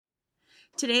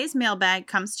Today's mailbag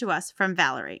comes to us from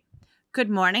Valerie. Good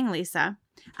morning, Lisa.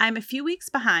 I'm a few weeks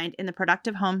behind in the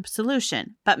productive home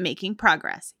solution, but making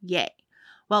progress. Yay.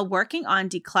 While working on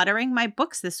decluttering my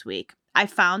books this week, I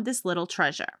found this little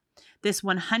treasure. This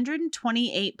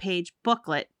 128-page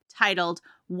booklet titled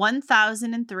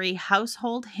 1003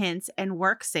 Household Hints and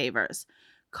Work Savers,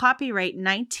 copyright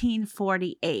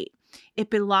 1948.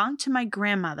 It belonged to my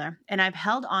grandmother, and I've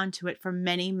held on to it for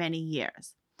many, many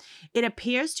years. It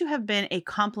appears to have been a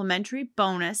complimentary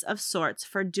bonus of sorts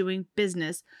for doing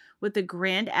business with the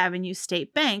Grand Avenue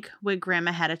State Bank, where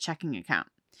Grandma had a checking account.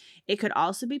 It could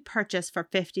also be purchased for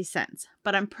 50 cents,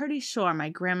 but I'm pretty sure my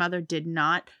grandmother did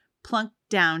not plunk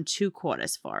down 2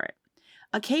 quarters for it.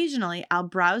 Occasionally, I'll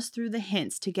browse through the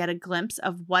hints to get a glimpse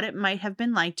of what it might have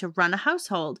been like to run a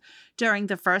household during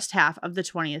the first half of the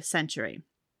 20th century.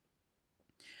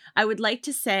 I would like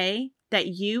to say that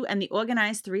you and the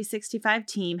Organized 365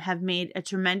 team have made a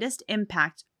tremendous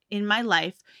impact in my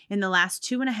life in the last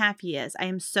 2.5 years. I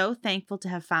am so thankful to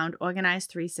have found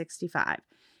Organized 365.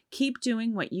 Keep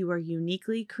doing what you are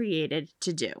uniquely created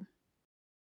to do.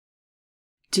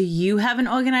 Do you have an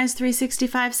Organized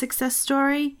 365 success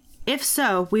story? If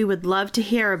so, we would love to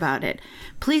hear about it.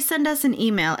 Please send us an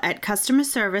email at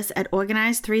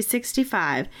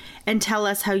customerservice@organized365 and tell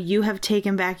us how you have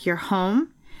taken back your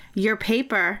home, your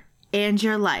paper, and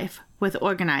your life with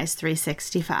Organized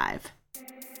 365.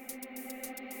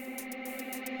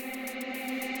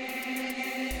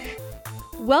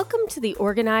 Welcome to the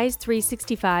Organized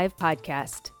 365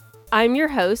 podcast. I'm your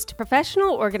host,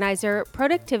 professional organizer,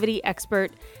 productivity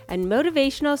expert, and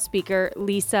motivational speaker,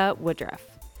 Lisa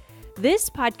Woodruff. This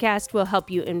podcast will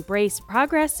help you embrace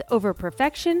progress over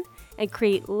perfection and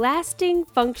create lasting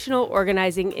functional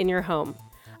organizing in your home.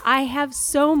 I have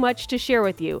so much to share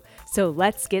with you, so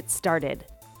let's get started.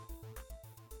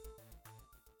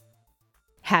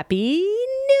 Happy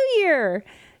New Year!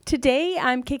 Today,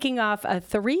 I'm kicking off a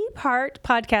 3-part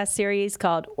podcast series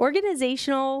called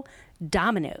Organizational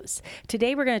Dominos.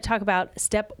 Today, we're going to talk about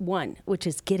step 1, which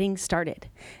is getting started.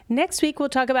 Next week, we'll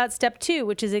talk about step 2,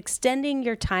 which is extending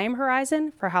your time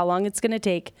horizon for how long it's going to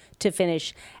take to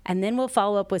finish. And then we'll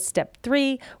follow up with step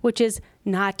 3, which is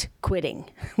not quitting.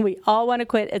 We all want to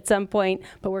quit at some point,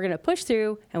 but we're going to push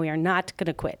through and we are not going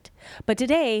to quit. But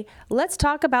today, let's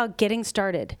talk about getting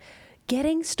started.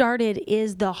 Getting started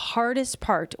is the hardest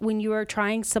part when you are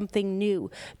trying something new,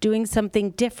 doing something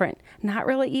different, not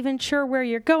really even sure where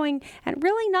you're going, and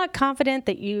really not confident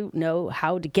that you know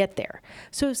how to get there.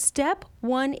 So step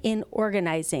 1 in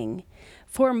organizing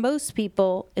for most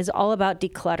people is all about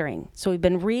decluttering. So we've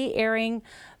been re-airing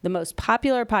the most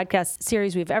popular podcast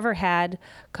series we've ever had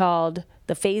called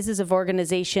The Phases of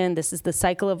Organization. This is the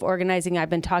cycle of organizing I've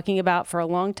been talking about for a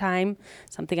long time.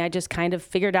 Something I just kind of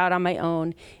figured out on my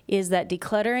own is that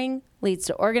decluttering leads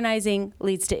to organizing,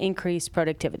 leads to increased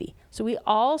productivity. So we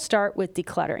all start with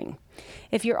decluttering.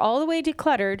 If you're all the way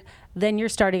decluttered, then you're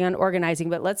starting on organizing.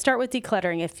 But let's start with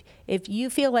decluttering. If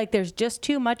you feel like there's just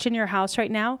too much in your house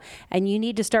right now and you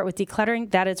need to start with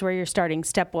decluttering, that is where you're starting.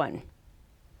 Step 1.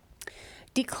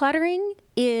 Decluttering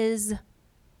is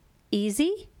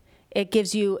easy. It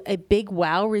gives you a big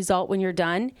wow result when you're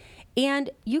done. And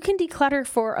you can declutter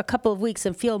for a couple of weeks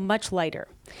and feel much lighter.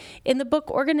 In the book,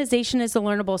 Organization is a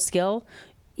Learnable Skill,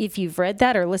 if you've read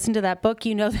that or listened to that book,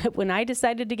 you know that when I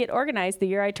decided to get organized the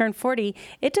year I turned 40,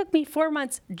 it took me 4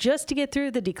 months just to get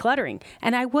through the decluttering.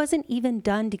 And I wasn't even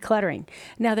done decluttering.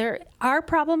 Now, there are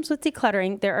problems with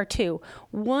decluttering. There are 2.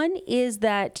 One is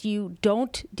that you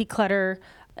don't declutter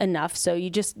enough. So you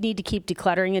just need to keep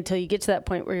decluttering until you get to that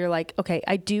point where you're like, okay,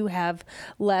 I do have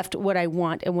left what I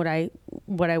want and what I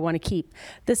want to keep.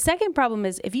 The second problem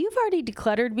is if you've already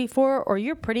decluttered before, or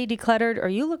you're pretty decluttered, or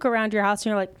you look around your house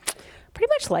and you're like, pretty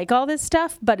much like all this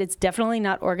stuff, but it's definitely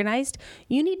not organized,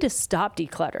 you need to stop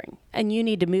decluttering and you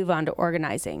need to move on to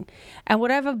organizing. And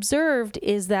what I've observed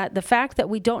is that the fact that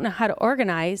we don't know how to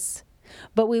organize,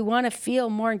 but we want to feel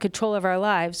more in control of our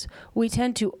lives, we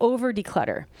tend to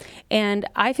over-declutter. And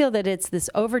I feel that it's this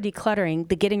over-decluttering,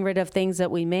 the getting rid of things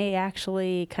that we may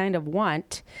actually kind of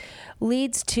want,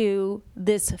 leads to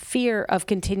this fear of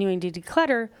continuing to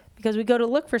declutter because we go to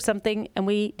look for something and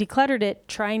we decluttered it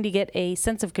trying to get a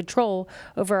sense of control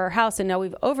over our house. And now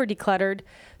we've over-decluttered,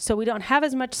 so we don't have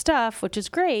as much stuff, which is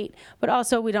great, but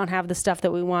also we don't have the stuff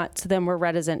that we want. So then we're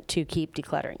reticent to keep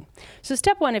decluttering. So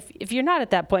step one, if you're not at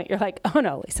that point, you're like, oh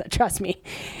no, Lisa, trust me,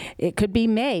 it could be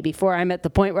May before I'm at the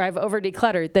point where I've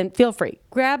over-decluttered, then feel free.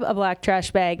 Grab a black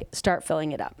trash bag, start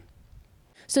filling it up.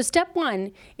 So step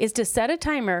one is to set a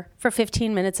timer for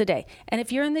 15 minutes a day. And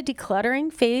if you're in the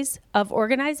decluttering phase of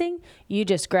organizing, you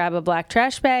just grab a black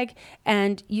trash bag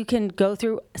and you can go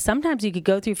through, sometimes you could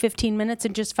go through 15 minutes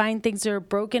and just find things that are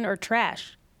broken or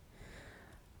trash.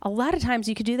 A lot of times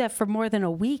you could do that for more than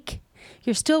a week.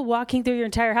 You're still walking through your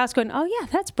entire house going, oh yeah,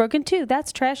 that's broken too.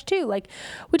 That's trash too. Like,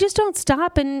 we just don't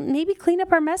stop and maybe clean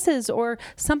up our messes, or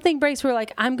something breaks. We're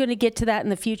like, I'm going to get to that in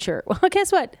the future. Well,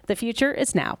 guess what? The future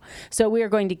is now. So we are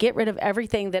going to get rid of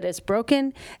everything that is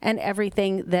broken and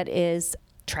everything that is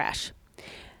trash.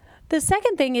 The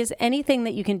second thing is anything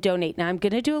that you can donate. Now, I'm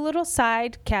going to do a little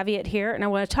side caveat here, and I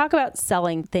want to talk about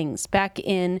selling things. Back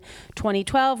in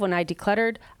 2012, when I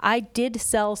decluttered, I did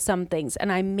sell some things,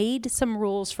 and I made some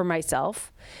rules for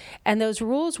myself. And those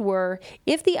rules were,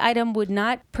 if the item would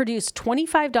not produce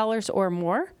 $25 or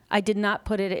more, I did not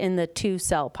put it in the to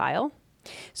sell pile.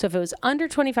 So if it was under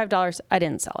 $25, I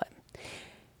didn't sell it.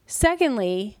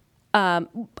 Secondly, sell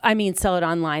it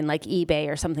online like eBay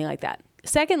or something like that.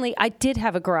 Secondly, I did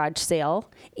have a garage sale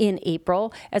in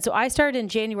April. And so I started in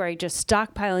January just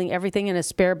stockpiling everything in a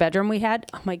spare bedroom we had.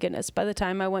 Oh my goodness. By the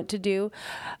time I went to do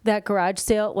that garage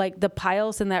sale, like the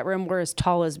piles in that room were as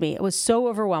tall as me. It was so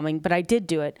overwhelming, but I did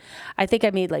do it. I think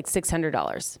I made like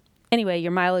 $600. Anyway,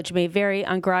 your mileage may vary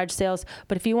on garage sales,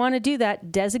 but if you want to do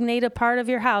that, designate a part of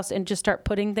your house and just start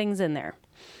putting things in there.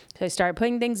 So I started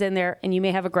putting things in there, and you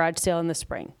may have a garage sale in the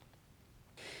spring.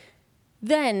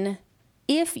 Then,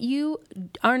 if you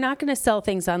are not going to sell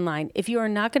things online, if you are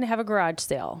not going to have a garage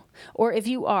sale, or if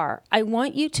you are, I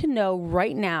want you to know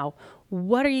right now,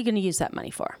 what are you going to use that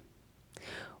money for?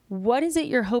 What is it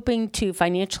you're hoping to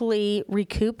financially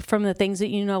recoup from the things that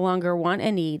you no longer want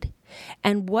and need?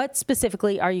 And what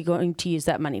specifically are you going to use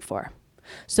that money for?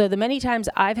 So the many times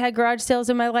I've had garage sales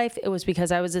in my life, it was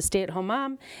because I was a stay-at-home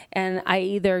mom and I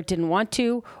either didn't want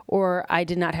to, or I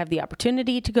did not have the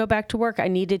opportunity to go back to work. I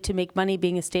needed to make money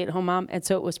being a stay-at-home mom. And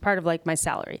so it was part of like my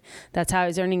salary. That's how I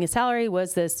was earning a salary,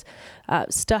 was this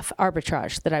stuff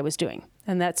arbitrage that I was doing.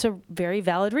 And that's a very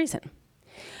valid reason.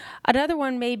 Another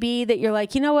one may be that you're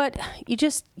like, you know what,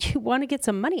 you want to get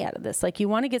some money out of this. Like, you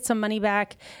want to get some money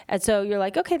back. And so you're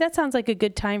like, okay, that sounds like a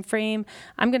good time frame.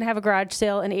 I'm going to have a garage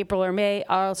sale in April or May.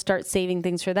 I'll start saving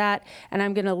things for that. And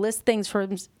I'm going to list things for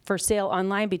sale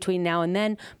online between now and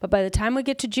then. But by the time we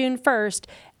get to June 1st,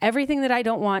 everything that I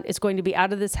don't want is going to be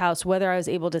out of this house, whether I was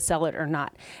able to sell it or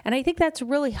not. And I think that's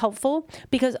really helpful,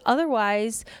 because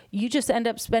otherwise you just end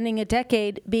up spending a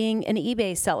decade being an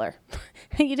eBay seller.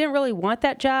 You didn't really want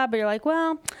that job, but you're like,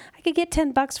 well, I could get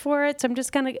 $10 for it. So I'm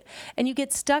just going to, and you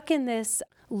get stuck in this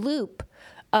loop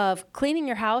of cleaning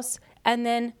your house and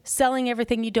then selling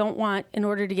everything you don't want in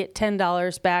order to get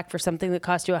 $10 back for something that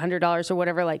cost you $100 or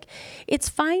whatever. Like, it's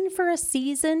fine for a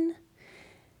season.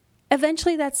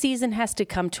 Eventually that season has to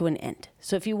come to an end.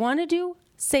 So if you want to do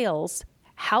sales,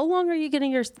 how long are you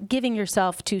giving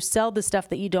yourself to sell the stuff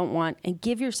that you don't want, and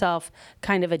give yourself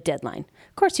kind of a deadline?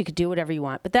 Of course, you could do whatever you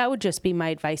want, but that would just be my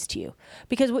advice to you.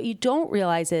 Because what you don't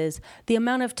realize is the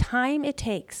amount of time it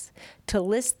takes to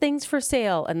list things for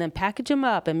sale and then package them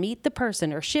up and meet the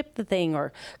person or ship the thing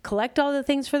or collect all the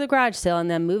things for the garage sale and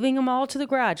then moving them all to the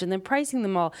garage and then pricing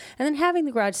them all and then having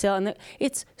the garage sale. And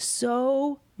it's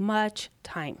so much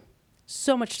time.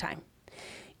 So much time.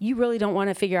 You really don't want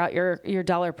to figure out your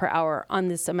dollar per hour on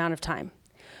this amount of time.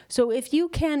 So if you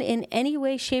can in any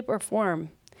way, shape, or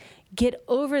form get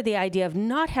over the idea of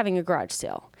not having a garage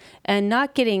sale and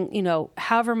not getting,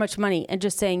 however much money, and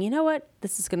just saying, you know what,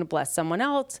 this is going to bless someone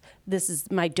else. This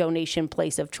is my donation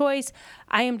place of choice.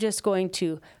 I am just going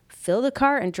to fill the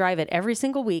car and drive it every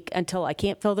single week until I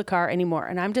can't fill the car anymore.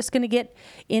 And I'm just going to get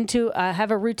into,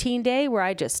 have a routine day where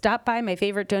I just stop by my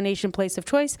favorite donation place of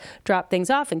choice, drop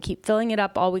things off, and keep filling it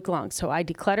up all week long. So I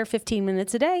declutter 15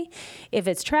 minutes a day. If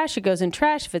it's trash, it goes in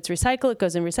trash. If it's recycle, it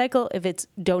goes in recycle. If it's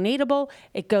donatable,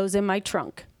 it goes in my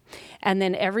trunk. And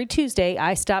then every Tuesday,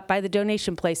 I stop by the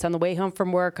donation place on the way home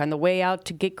from work, on the way out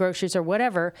to get groceries or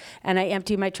whatever, and I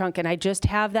empty my trunk. And I just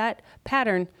have that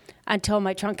pattern until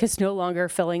my trunk is no longer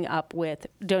filling up with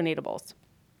donatables.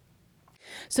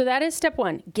 So that is step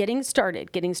one, getting started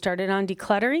on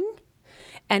decluttering.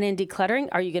 And in decluttering,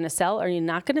 are you going to sell? Are you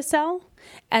not going to sell?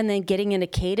 And then getting in a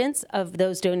cadence of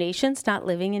those donations, not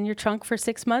living in your trunk for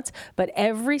 6 months, but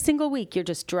every single week you're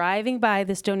just driving by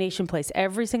this donation place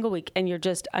every single week and you're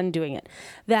just undoing it.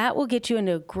 That will get you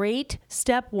into a great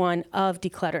step one of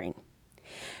decluttering.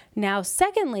 Now,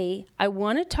 secondly, I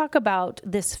want to talk about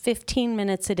this 15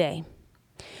 minutes a day.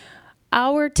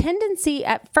 Our tendency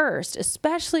at first,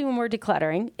 especially when we're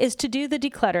decluttering, is to do the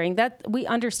decluttering that we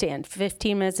understand.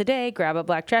 15 minutes a day, grab a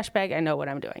black trash bag, I know what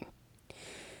I'm doing.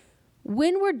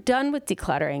 When we're done with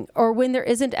decluttering, or when there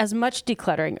isn't as much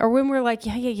decluttering, or when we're like,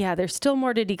 yeah, there's still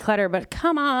more to declutter, but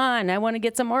come on, I want to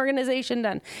get some organization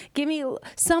done. Give me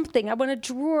something. I want a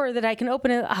drawer that I can open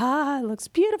it. It looks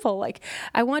beautiful. Like,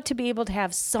 I want to be able to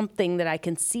have something that I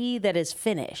can see that is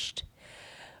finished.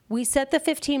 We set the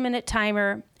 15-minute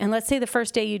timer, and let's say the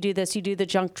first day you do this, you do the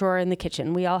junk drawer in the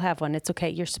kitchen. We all have one. It's okay.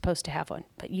 You're supposed to have one,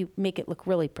 but you make it look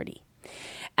really pretty.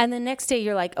 And the next day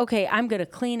you're like, okay, I'm going to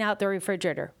clean out the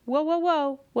refrigerator.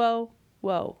 Whoa.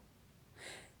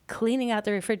 Cleaning out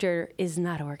the refrigerator is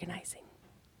not organizing.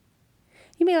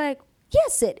 You may be like,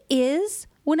 yes, it is.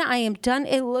 When I am done,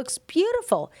 it looks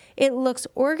beautiful. It looks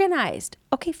organized.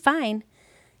 Okay, fine.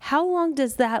 How long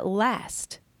does that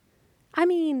last? I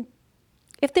mean,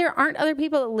 if there aren't other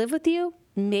people that live with you,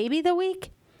 maybe the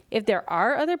week. If there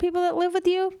are other people that live with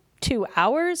you, 2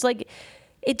 hours. Like,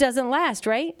 it doesn't last,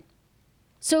 right?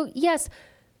 So yes,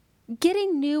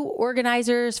 getting new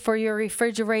organizers for your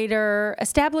refrigerator,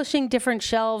 establishing different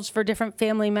shelves for different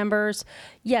family members,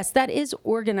 yes, that is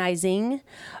organizing,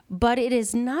 but it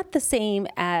is not the same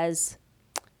as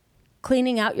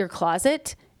cleaning out your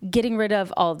closet, getting rid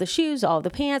of all the shoes, all the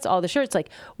pants, all the shirts.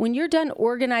 Like, when you're done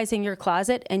organizing your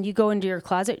closet and you go into your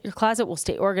closet will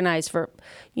stay organized for,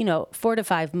 4 to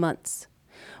 5 months.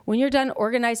 When you're done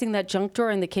organizing that junk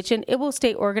drawer in the kitchen, it will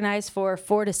stay organized for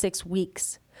 4 to 6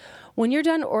 weeks. When you're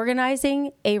done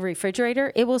organizing a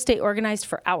refrigerator, it will stay organized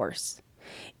for hours.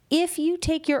 If you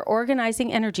take your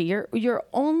organizing energy, you're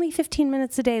only 15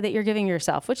 minutes a day that you're giving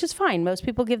yourself, which is fine. Most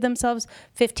people give themselves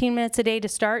 15 minutes a day to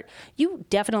start. You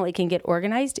definitely can get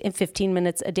organized in 15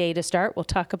 minutes a day to start. We'll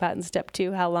talk about in step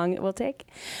 2 how long it will take,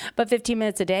 but 15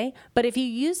 minutes a day. But if you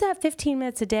use that 15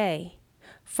 minutes a day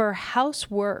for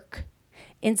housework,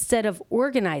 instead of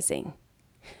organizing,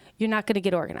 you're not going to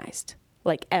get organized,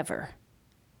 like, ever.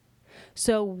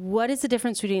 So what is the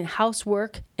difference between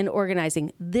housework and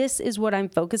organizing? This is what I'm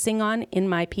focusing on in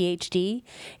my PhD,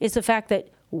 is the fact that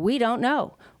we don't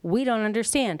know. We don't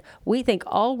understand. We think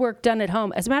all work done at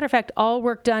home, as a matter of fact, all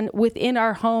work done within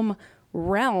our home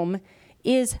realm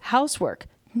is housework.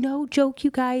 No joke, you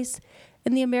guys.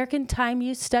 In the American Time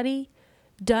Use Study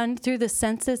done through the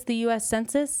census, the U.S.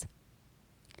 Census,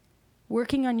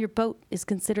 working on your boat is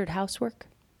considered housework.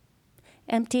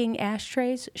 Emptying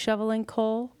ashtrays, shoveling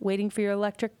coal, waiting for your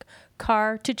electric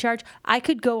car to charge. I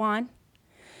could go on.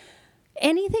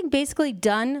 Anything basically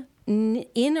done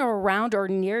in or around or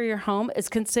near your home is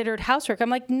considered housework. I'm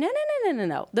like, no.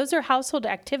 Those are household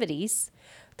activities.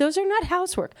 Those are not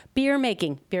housework. Beer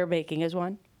making is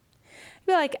one. You'd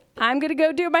be like, I'm going to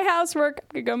go do my housework.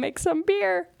 I'm going to go make some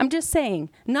beer. I'm just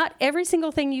saying, not every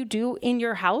single thing you do in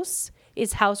your house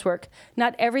is housework.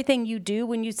 Not everything you do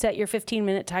when you set your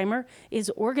 15-minute timer is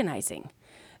organizing.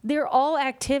 They're all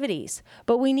activities,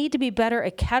 but we need to be better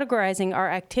at categorizing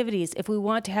our activities if we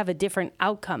want to have a different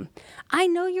outcome. I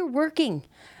know you're working.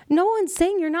 No one's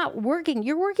saying you're not working.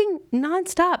 You're working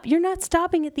nonstop. You're not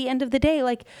stopping at the end of the day.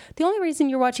 Like, the only reason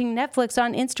you're watching Netflix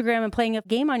on Instagram and playing a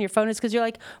game on your phone is because you're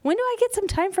like, when do I get some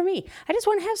time for me? I just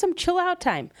want to have some chill out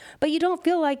time. But you don't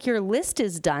feel like your list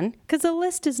is done, because the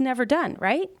list is never done,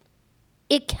 right?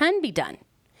 It can be done.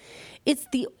 It's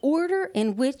the order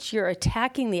in which you're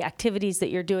attacking the activities that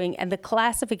you're doing and the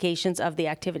classifications of the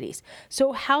activities.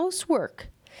 So housework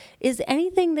is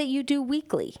anything that you do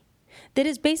weekly that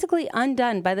is basically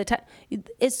undone by the time.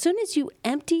 As soon as you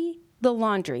empty the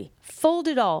laundry, fold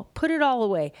it all, put it all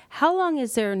away, how long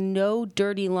is there no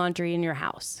dirty laundry in your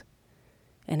house?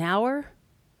 An hour?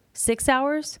 6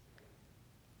 hours?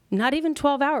 Not even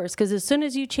 12 hours, because as soon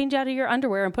as you change out of your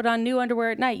underwear and put on new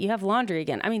underwear at night, you have laundry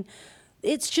again. I mean,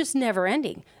 it's just never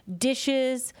ending.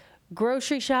 Dishes,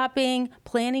 grocery shopping,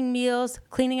 planning meals,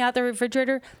 cleaning out the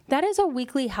refrigerator, that is a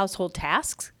weekly household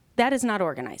task. That is not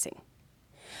organizing.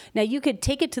 Now, you could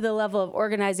take it to the level of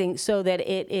organizing so that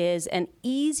it is an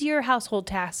easier household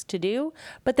task to do,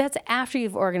 but that's after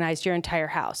you've organized your entire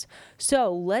house.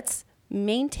 So let's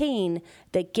maintain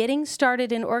that getting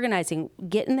started in organizing,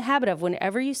 get in the habit of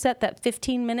whenever you set that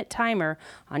 15-minute timer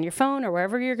on your phone or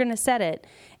wherever you're going to set it,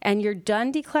 and you're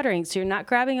done decluttering, so you're not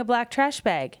grabbing a black trash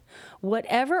bag,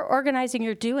 whatever organizing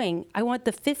you're doing, I want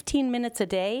the 15 minutes a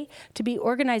day to be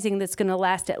organizing that's going to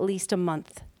last at least a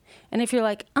month. And if you're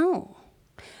like, oh,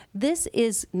 this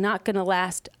is not going to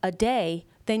last a day,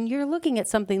 then you're looking at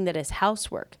something that is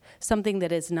housework, something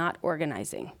that is not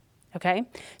organizing. Okay,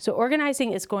 so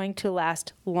organizing is going to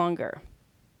last longer.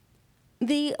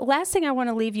 The last thing I want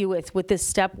to leave you with this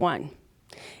step 1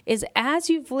 is, as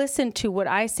you've listened to what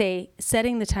I say,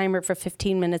 setting the timer for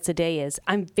 15 minutes a day is,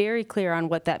 I'm very clear on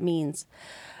what that means.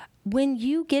 When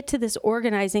you get to this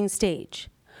organizing stage,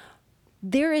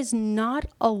 there is not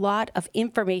a lot of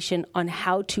information on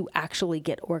how to actually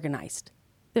get organized.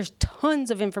 There's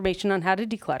tons of information on how to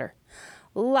declutter,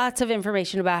 lots of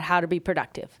information about how to be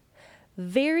productive.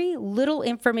 Very little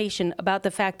information about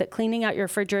the fact that cleaning out your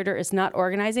refrigerator is not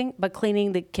organizing, but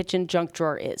cleaning the kitchen junk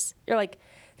drawer is. You're like,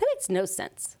 that makes no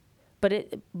sense.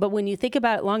 But when you think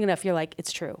about it long enough, you're like,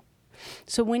 it's true.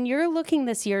 So when you're looking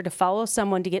this year to follow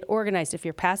someone to get organized, if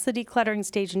you're past the decluttering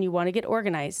stage and you want to get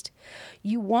organized,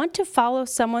 you want to follow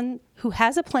someone who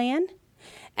has a plan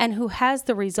and who has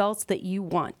the results that you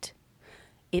want.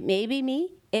 It may be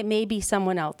me, it may be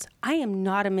someone else. I am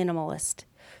not a minimalist.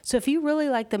 So if you really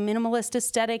like the minimalist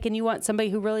aesthetic and you want somebody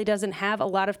who really doesn't have a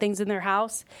lot of things in their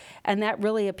house and that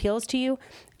really appeals to you,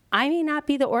 I may not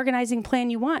be the organizing plan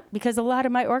you want, because a lot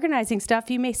of my organizing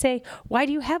stuff, you may say, why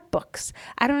do you have books?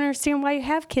 I don't understand why you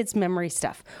have kids' memory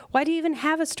stuff. Why do you even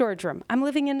have a storage room? I'm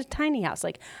living in a tiny house.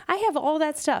 Like, I have all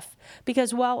that stuff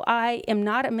because while I am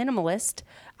not a minimalist,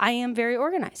 I am very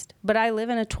organized. But I live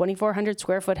in a 2,400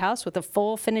 square foot house with a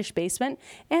full finished basement,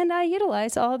 and I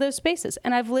utilize all of those spaces.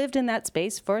 And I've lived in that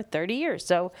space for 30 years.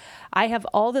 So I have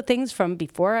all the things from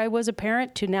before I was a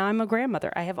parent to now I'm a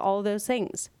grandmother. I have all of those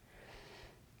things.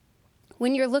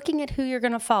 When you're looking at who you're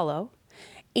going to follow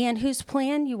and whose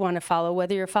plan you want to follow,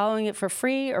 whether you're following it for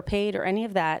free or paid or any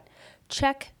of that,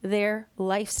 check their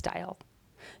lifestyle.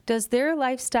 Does their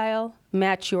lifestyle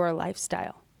match your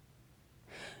lifestyle?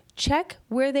 Check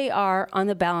where they are on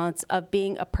the balance of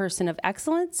being a person of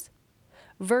excellence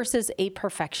versus a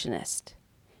perfectionist.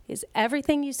 Is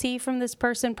everything you see from this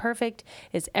person perfect?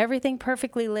 Is everything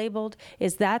perfectly labeled?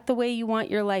 Is that the way you want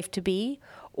your life to be?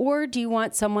 Or do you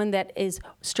want someone that is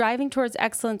striving towards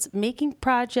excellence, making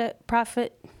progress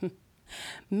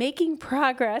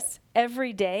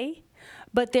every day,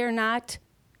 but they're not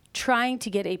trying to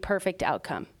get a perfect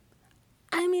outcome?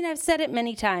 I mean, I've said it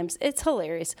many times. It's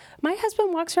hilarious. My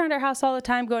husband walks around our house all the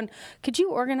time going, could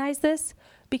you organize this?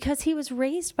 Because he was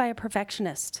raised by a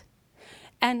perfectionist.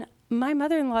 And my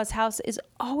mother-in-law's house is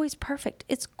always perfect.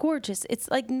 It's gorgeous. It's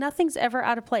like nothing's ever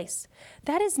out of place.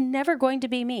 That is never going to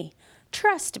be me.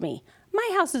 Trust me. My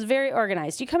house is very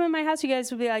organized. You come in my house, you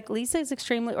guys will be like, Lisa is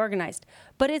extremely organized.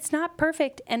 But it's not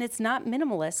perfect and it's not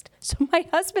minimalist. So my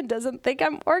husband doesn't think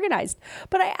I'm organized.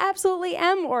 But I absolutely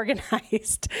am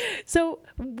organized. So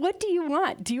what do you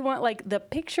want? Do you want like the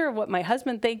picture of what my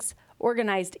husband thinks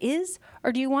organized is?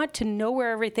 Or do you want to know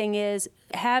where everything is,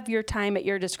 have your time at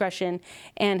your discretion,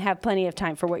 and have plenty of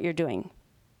time for what you're doing?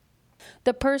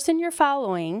 The person you're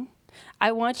following,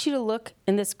 I want you to look,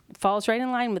 and this falls right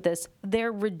in line with this,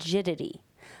 their rigidity.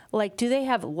 Like, do they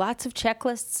have lots of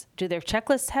checklists? Do their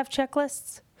checklists have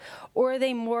checklists? Or are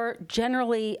they more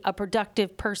generally a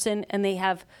productive person and they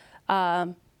have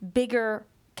bigger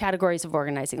categories of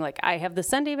organizing? Like, I have the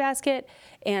Sunday basket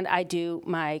and I do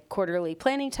my quarterly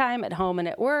planning time at home and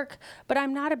at work, but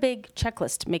I'm not a big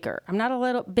checklist maker. I'm not a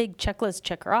little big checklist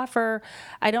checker offer.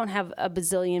 I don't have a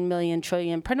bazillion, million,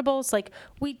 trillion printables. Like,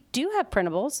 we do have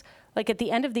printables. Like at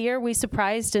the end of the year, we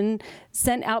surprised and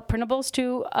sent out printables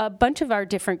to a bunch of our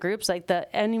different groups. Like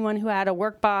anyone who had a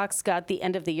workbox got the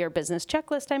end of the year business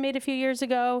checklist I made a few years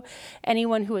ago.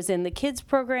 Anyone who was in the kids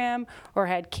program or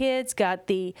had kids got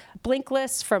the blink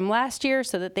lists from last year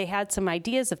so that they had some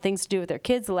ideas of things to do with their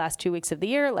kids the last 2 weeks of the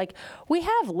year. Like, we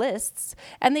have lists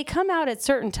and they come out at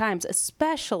certain times,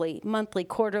 especially monthly,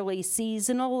 quarterly,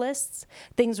 seasonal lists,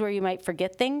 things where you might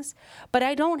forget things. But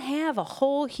I don't have a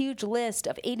whole huge list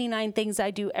of 89 things I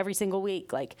do every single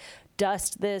week, like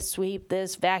dust this, sweep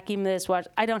this, vacuum this, wash.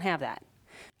 I don't have that.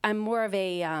 I'm more of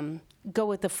a go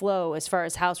with the flow as far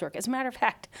as housework. As a matter of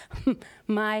fact,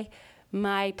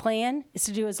 my plan is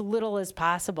to do as little as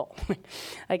possible.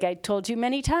 Like I told you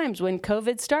many times, when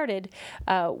COVID started,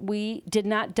 we did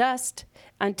not dust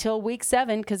until week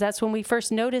 7 because that's when we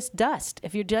first noticed dust.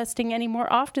 If you're dusting any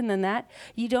more often than that,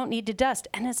 you don't need to dust.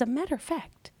 And as a matter of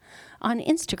fact, on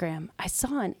Instagram, I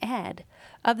saw an ad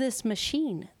of this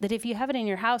machine that if you have it in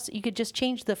your house, you could just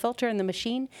change the filter in the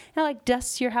machine and it like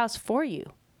dusts your house for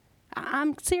you.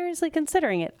 I'm seriously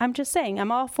considering it. I'm just saying,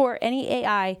 I'm all for any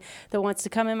AI that wants to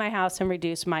come in my house and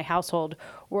reduce my household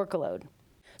workload.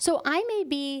 So I may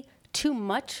be too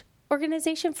much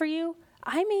organization for you.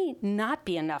 I may not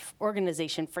be enough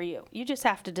organization for you. You just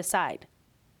have to decide.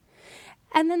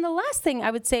 And then the last thing I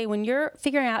would say when you're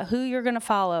figuring out who you're going to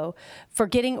follow for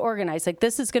getting organized, like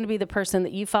this is going to be the person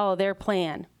that you follow their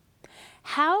plan.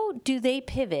 How do they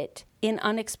pivot in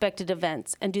unexpected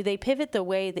events? And do they pivot the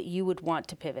way that you would want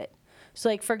to pivot? So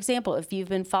like, for example, if you've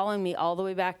been following me all the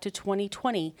way back to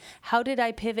 2020, how did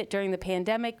I pivot during the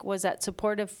pandemic? Was that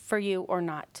supportive for you or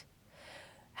not?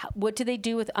 What do they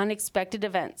do with unexpected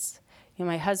events?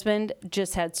 My husband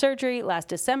just had surgery last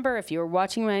December. If you were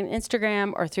watching me on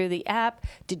Instagram or through the app,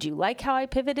 did you like how I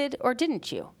pivoted or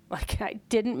didn't you? Like, I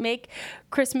didn't make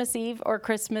Christmas Eve or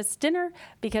Christmas dinner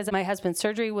because my husband's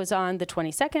surgery was on the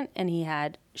 22nd and he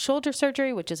had shoulder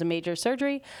surgery, which is a major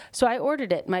surgery. So I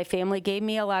ordered it. My family gave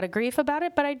me a lot of grief about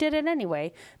it, but I did it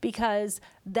anyway because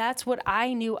that's what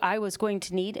I knew I was going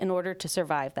to need in order to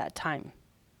survive that time.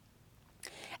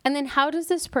 And then how does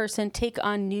this person take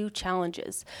on new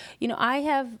challenges?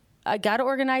 I got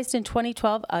organized in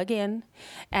 2012 again,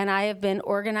 and I have been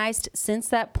organized since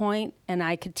that point, and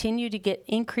I continue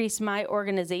to increase my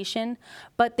organization.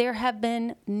 But there have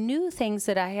been new things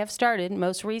that I have started,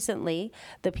 most recently,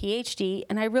 the PhD,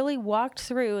 and I really walked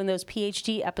through in those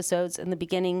PhD episodes in the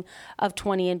beginning of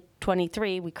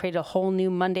 2023. We created a whole new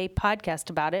Monday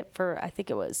podcast about it for, I think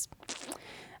it was,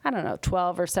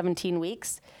 12 or 17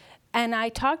 weeks. And I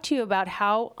talked to you about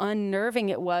how unnerving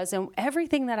it was and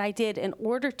everything that I did in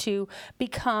order to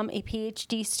become a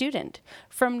PhD student.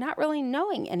 From not really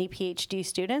knowing any PhD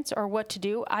students or what to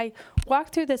do, I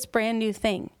walked through this brand new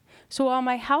thing. So while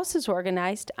my house is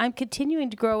organized, I'm continuing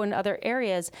to grow in other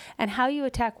areas, and how you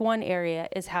attack one area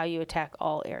is how you attack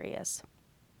all areas.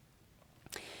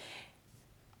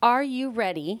 Are you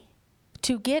ready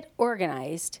to get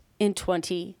organized in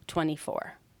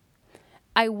 2024?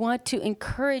 I want to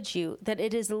encourage you that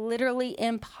it is literally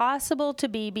impossible to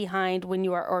be behind when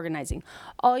you are organizing.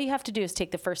 All you have to do is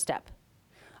take the first step.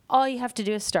 All you have to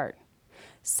do is start.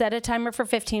 Set a timer for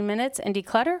 15 minutes and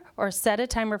declutter, or set a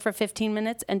timer for 15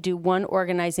 minutes and do one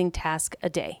organizing task a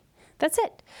day. That's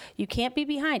it. You can't be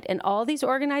behind. And all these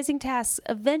organizing tasks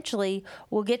eventually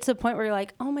will get to the point where you're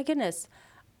like, oh my goodness,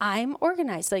 I'm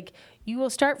organized. Like, you will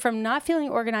start from not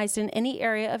feeling organized in any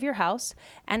area of your house.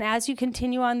 And as you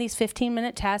continue on these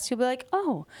 15-minute tasks, you'll be like,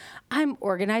 oh, I'm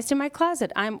organized in my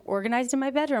closet. I'm organized in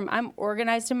my bedroom. I'm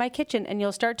organized in my kitchen. And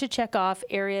you'll start to check off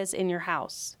areas in your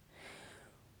house.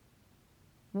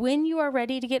 When you are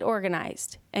ready to get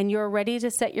organized and you're ready to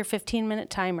set your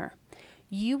 15-minute timer,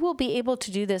 you will be able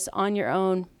to do this on your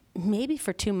own, maybe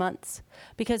for 2 months,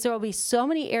 because there will be so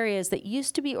many areas that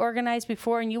used to be organized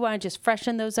before and you want to just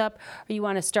freshen those up, or you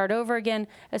want to start over again,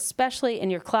 especially in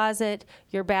your closet,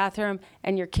 your bathroom,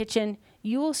 and your kitchen.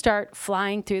 You will start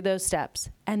flying through those steps.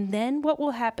 And then what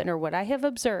will happen, or what I have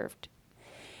observed,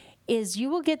 is you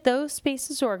will get those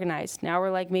spaces organized. Now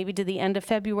we're like maybe to the end of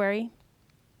February,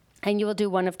 and you will do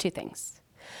one of two things.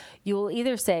 You will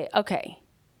either say, okay,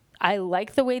 I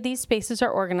like the way these spaces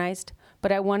are organized,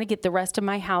 but I want to get the rest of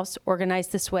my house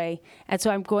organized this way, and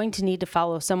so I'm going to need to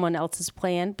follow someone else's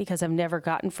plan because I've never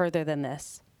gotten further than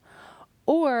this.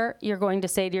 Or you're going to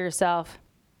say to yourself,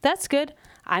 that's good.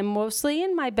 I'm mostly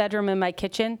in my bedroom and my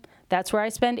kitchen. That's where I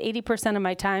spend 80% of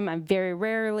my time. I'm very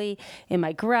rarely in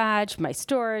my garage, my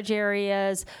storage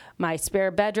areas, my spare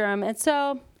bedroom. And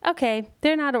so, okay,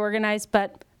 they're not organized,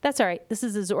 but that's all right. This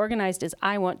is as organized as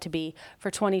I want to be for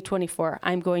 2024.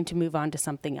 I'm going to move on to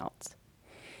something else.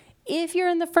 If you're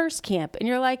in the first camp and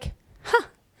you're like,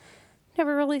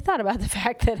 never really thought about the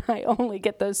fact that I only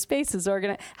get those spaces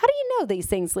organized. How do you know these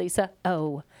things, Lisa?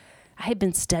 Oh, I have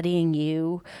been studying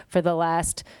you for the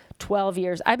last 12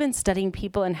 years. I've been studying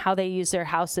people and how they use their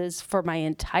houses for my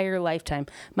entire lifetime.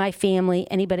 My family,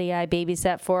 anybody I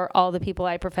babysat for, all the people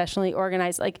I professionally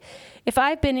organize. Like, if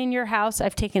I've been in your house,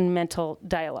 I've taken mental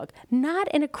dialogue, not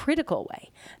in a critical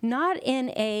way, not in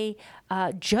a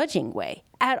judging way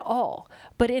at all,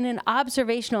 but in an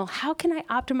observational, how can I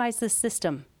optimize the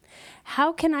system?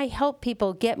 How can I help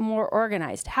people get more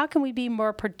organized? How can we be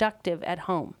more productive at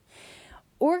home?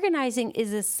 Organizing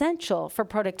is essential for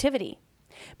productivity.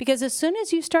 Because as soon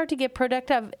as you start to get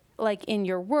productive, like in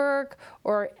your work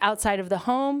or outside of the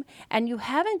home, and you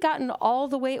haven't gotten all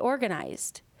the way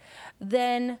organized,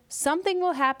 then something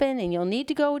will happen and you'll need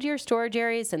to go to your storage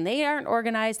areas and they aren't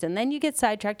organized, and then you get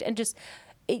sidetracked and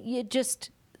it just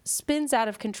spins out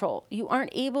of control. You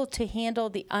aren't able to handle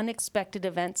the unexpected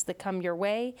events that come your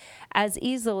way as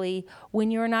easily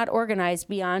when you're not organized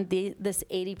beyond this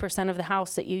 80% of the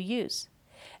house that you use.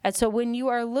 And so when you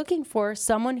are looking for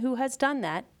someone who has done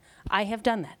that, I have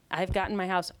done that. I've gotten my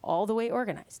house all the way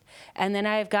organized. And then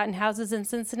I have gotten houses in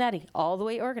Cincinnati all the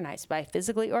way organized by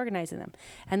physically organizing them.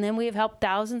 And then we have helped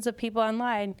thousands of people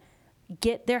online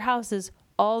get their houses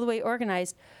all the way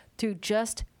organized through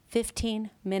just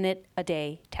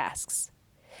 15-minute-a-day tasks.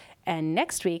 And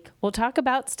next week, we'll talk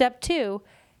about step 2.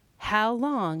 How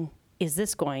long is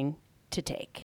this going to take?